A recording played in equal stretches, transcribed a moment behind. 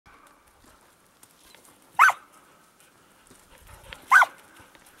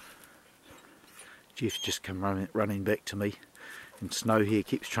Jeff just come running back to me, and Snow here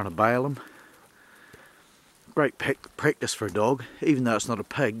keeps trying to bail him. Great practice for a dog, even though it's not a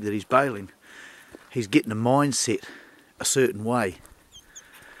pig that he's bailing. He's getting a mindset a certain way,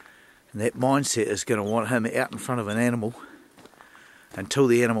 and that mindset is going to want him out in front of an animal until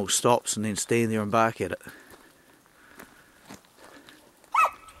the animal stops, and then stand there and bark at it.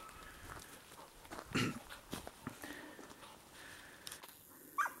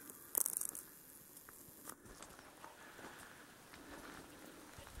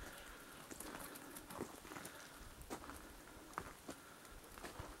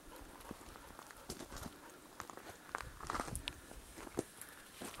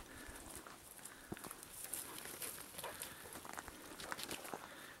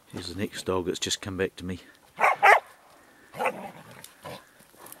 Here's the next dog that's just come back to me.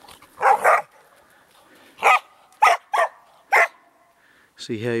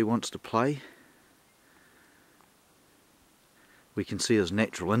 See how he wants to play? We can see his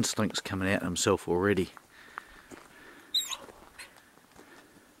natural instincts coming out himself already.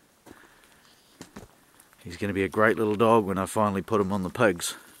 He's going to be a great little dog when I finally put him on the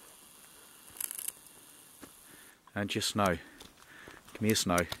pigs. Aren't you, Snow? Come here,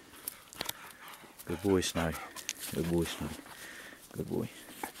 Snow. Good boy, Snow. Good boy, Snow. Good boy.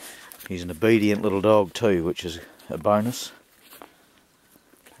 He's an obedient little dog too, which is a bonus.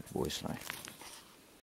 Good boy, Snow.